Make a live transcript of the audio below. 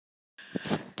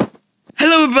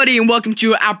Hello everybody and welcome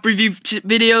to an app review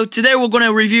video. Today we're going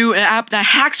to review an app that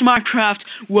hacks Minecraft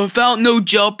without no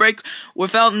jailbreak,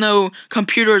 without no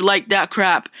computer like that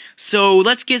crap. So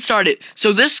let's get started.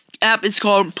 So this app is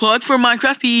called Plug for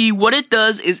Minecraft PE. What it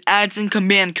does is adds in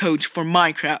command codes for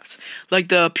Minecraft, like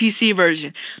the PC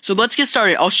version. So let's get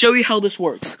started. I'll show you how this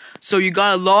works. So you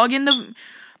gotta log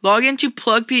into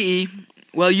Plug PE.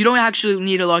 Well, you don't actually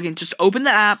need to log in. Just open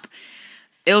the app.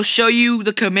 It'll show you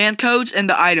the command codes and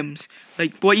the items,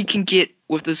 like what you can get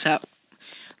with this app.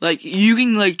 Like you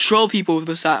can like troll people with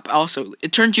this app also.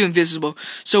 It turns you invisible.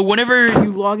 So whenever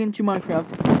you log into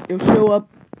Minecraft, it'll show up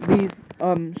these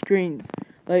screens.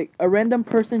 Like a random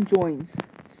person joins.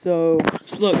 So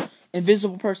look,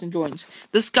 invisible person joins.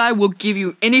 This guy will give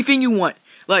you anything you want.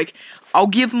 Like I'll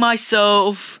give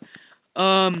myself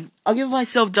diamond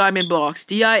blocks.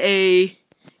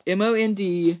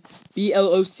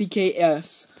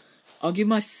 DIAMONDBLOCKS. I'll give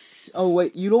my... Oh,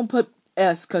 wait. You don't put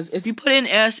S, because if you put in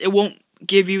S, it won't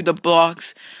give you the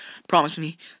blocks. Promise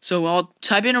me. So I'll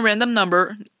type in a random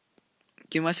number.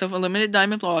 Give myself unlimited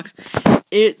diamond blocks.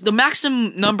 The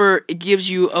maximum number it gives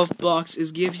you of blocks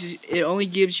is it only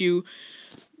gives you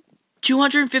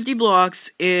 250 blocks,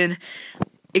 and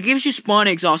it gives you spawn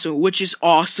eggs also, which is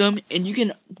awesome. And you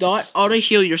can auto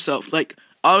heal yourself. Like,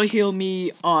 auto heal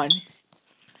me on.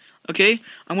 Okay,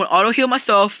 I'm going to auto-heal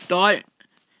myself,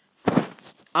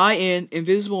 IN,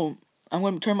 invisible, I'm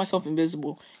going to turn myself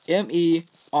invisible, ME,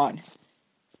 on.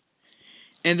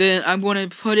 And then I'm going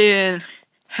to put in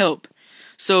help.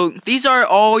 So, these are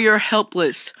all your help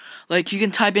lists. Like, you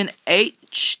can type in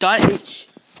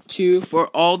H.H2 for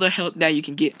all the help that you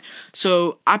can get.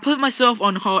 So, I put myself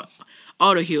on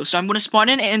auto-heal. So, I'm going to spawn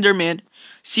in Enderman,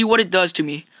 see what it does to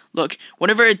me. Look,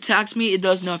 whenever it attacks me, it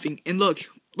does nothing. And look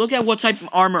at what type of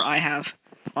armor I have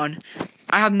on.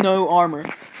 I have no armor.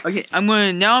 Okay, I'm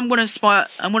gonna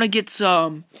get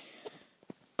some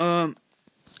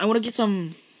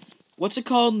what's it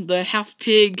called? The half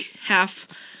pig, half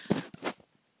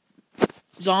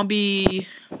zombie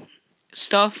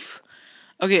stuff.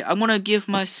 Okay, I'm gonna give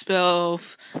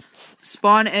myself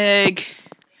spawn egg,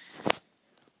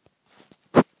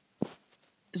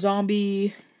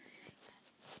 zombie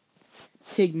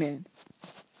pigman.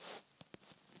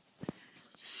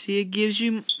 See, it gives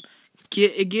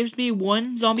me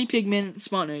one zombie pigman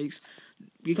spawn eggs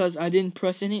because I didn't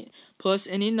press any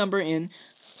number in.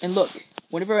 And look,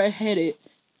 whenever I hit it,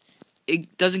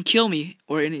 it doesn't kill me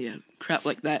or any crap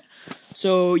like that.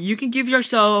 So you can give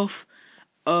yourself.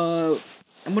 I'm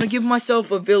gonna give myself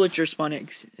a villager spawn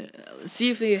eggs. Let's see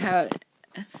if they have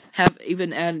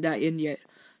even added that in yet.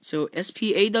 So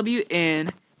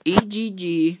SPAWNEGG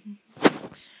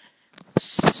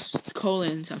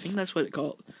colon, I think that's what it's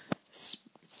called.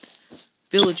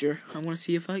 Villager. I want to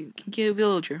see if I can get a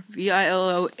villager.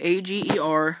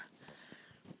 VILLAGER.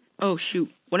 Oh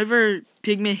shoot! Whenever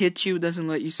pigman hits you, it doesn't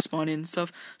let you spawn in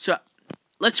stuff. So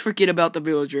let's forget about the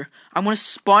villager. I want to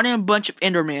spawn in a bunch of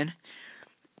Enderman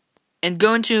and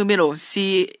go into the middle and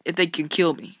see if they can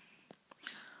kill me.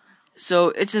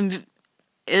 So it's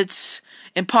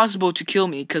impossible to kill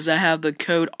me because I have the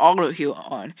code auto heal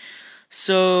on.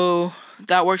 So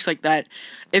that works like that.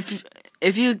 If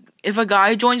a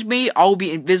guy joins me, I'll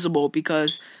be invisible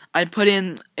because I put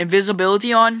in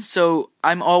invisibility on, so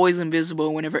I'm always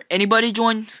invisible whenever anybody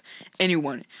joins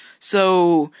anyone.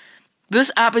 So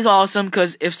this app is awesome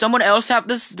because if someone else have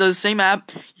the same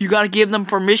app, you gotta give them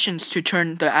permissions to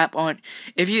turn the app on.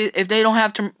 If they don't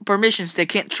have permissions, they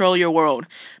can't troll your world.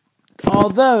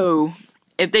 Although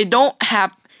if the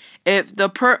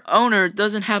owner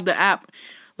doesn't have the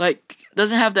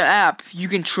app, you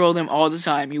can troll them all the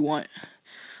time you want.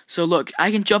 So look,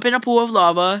 I can jump in a pool of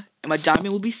lava, and my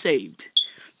diamond will be saved.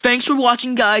 Thanks for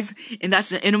watching, guys, and that's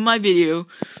the end of my video.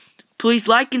 Please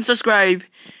like and subscribe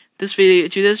to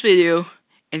this video,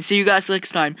 and see you guys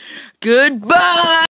next time. Goodbye!